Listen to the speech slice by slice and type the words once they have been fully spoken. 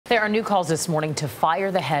There are new calls this morning to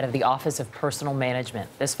fire the head of the Office of Personnel Management.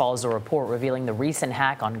 This follows a report revealing the recent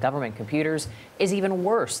hack on government computers is even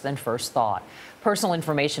worse than first thought. Personal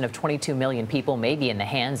information of 22 million people may be in the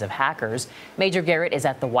hands of hackers. Major Garrett is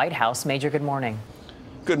at the White House. Major, good morning.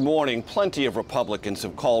 Good morning. Plenty of Republicans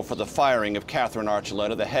have called for the firing of Katherine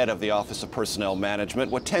Archuleta, the head of the Office of Personnel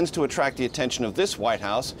Management. What tends to attract the attention of this White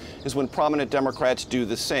House is when prominent Democrats do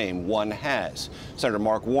the same. One has. Senator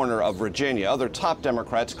Mark Warner of Virginia. Other top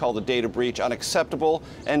Democrats call the data breach unacceptable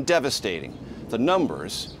and devastating. The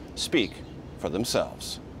numbers speak for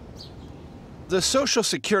themselves. The Social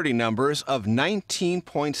Security numbers of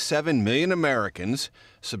 19.7 million Americans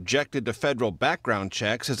subjected to federal background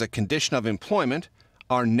checks as a condition of employment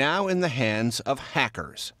are now in the hands of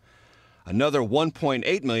hackers. Another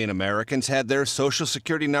 1.8 million Americans had their Social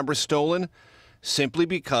Security numbers stolen simply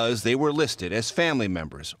because they were listed as family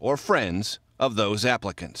members or friends of those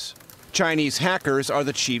applicants. Chinese hackers are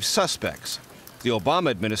the chief suspects. The Obama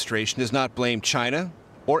administration has not blamed China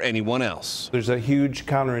or anyone else. There's a huge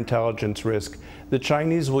counterintelligence risk. The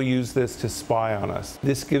Chinese will use this to spy on us.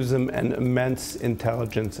 This gives them an immense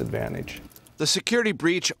intelligence advantage. The security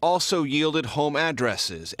breach also yielded home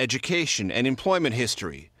addresses, education and employment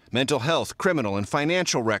history, mental health, criminal and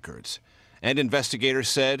financial records. And investigators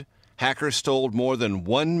said hackers stole more than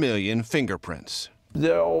 1 million fingerprints.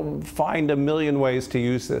 They'll find a million ways to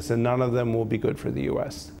use this, and none of them will be good for the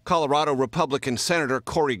U.S. Colorado Republican Senator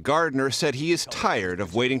Cory Gardner said he is tired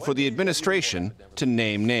of waiting for the administration to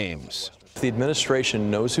name names. If the administration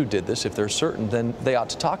knows who did this, if they're certain, then they ought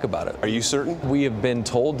to talk about it. Are you certain? We have been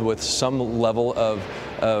told with some level of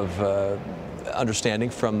understanding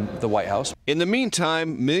from the White House. In the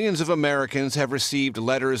meantime, millions of Americans have received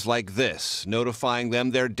letters like this, notifying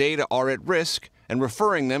them their data are at risk and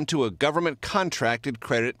referring them to a government-contracted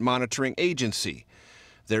credit monitoring agency.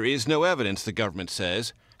 There is no evidence, the government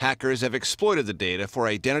says, hackers have exploited the data for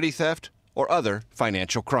identity theft or other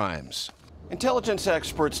financial crimes. Intelligence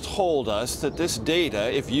experts told us that this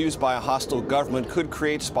data, if used by a hostile government, could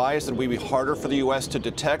create spies that would be harder for the U.S. to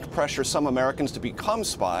detect, pressure some Americans to become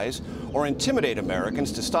spies, or intimidate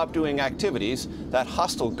Americans to stop doing activities that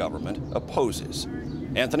hostile government opposes.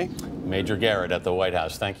 Anthony? Major Garrett at the White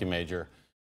House. Thank you, Major.